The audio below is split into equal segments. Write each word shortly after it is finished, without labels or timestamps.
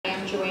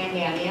Joanne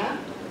Nania,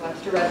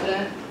 Webster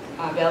resident,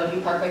 Valley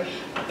View Parkway.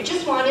 I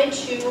just wanted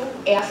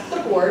to ask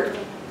the board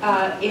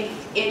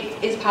if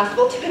it is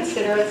possible to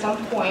consider at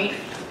some point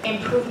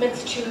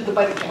improvements to the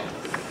bike path.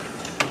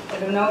 I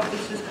don't know if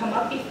this has come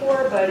up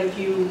before, but if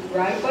you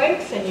ride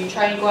bikes and you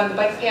try and go on the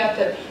bike path,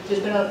 there's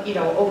been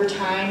over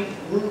time,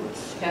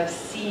 roots have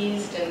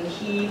seized and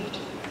heaved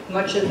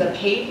much of the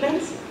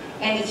pavements,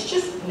 and it's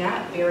just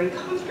not very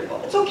comfortable.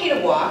 It's okay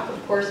to walk,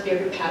 of course, if you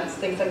have your pets,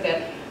 things like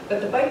that,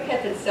 but the bike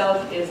path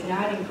itself is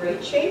not in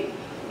great shape,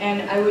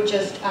 and I would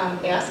just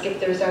ask if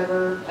there's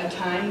ever a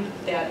time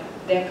that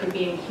could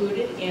be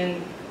included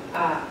in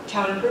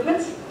town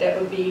improvements. That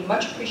would be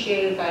much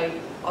appreciated by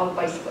all the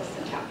bicyclists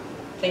in town.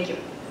 Thank you.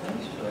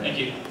 Thank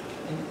you.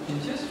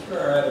 And just for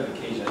our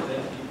edification, I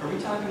think, are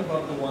we talking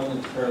about the one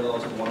that's parallel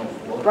to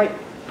 104? Right.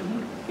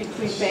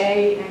 Between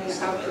Bay and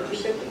out to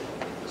 250.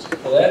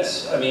 Well,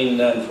 that's, I mean,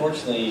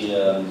 unfortunately,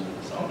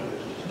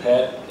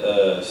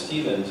 Pat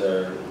Stevens,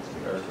 our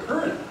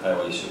current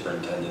highway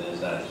superintendent,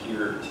 is not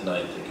here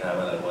tonight to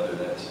comment on whether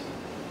that's,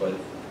 but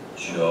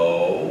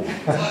Joe?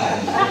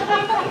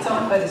 It's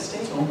owned by the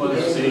state. It's owned by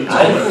the state.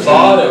 I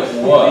thought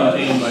it was.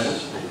 Maintained by the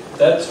state.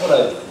 That's what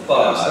I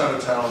thought. It's out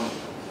of town.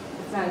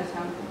 It's not a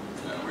town.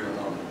 No, we don't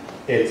know.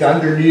 It's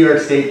under New York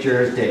State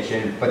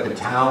jurisdiction, but the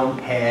town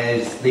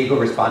has legal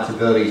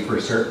responsibilities for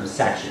certain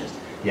sections.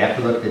 You have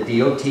to look at the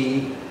DOT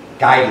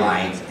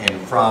guidelines,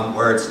 and from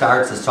where it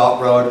starts, the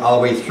Salt Road, all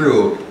the way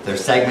through,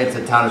 there's segments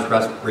the town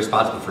is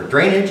responsible for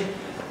drainage,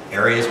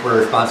 areas we're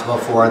responsible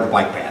for the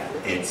bike path.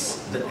 It's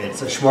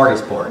a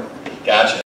smorgasbord. Gotcha.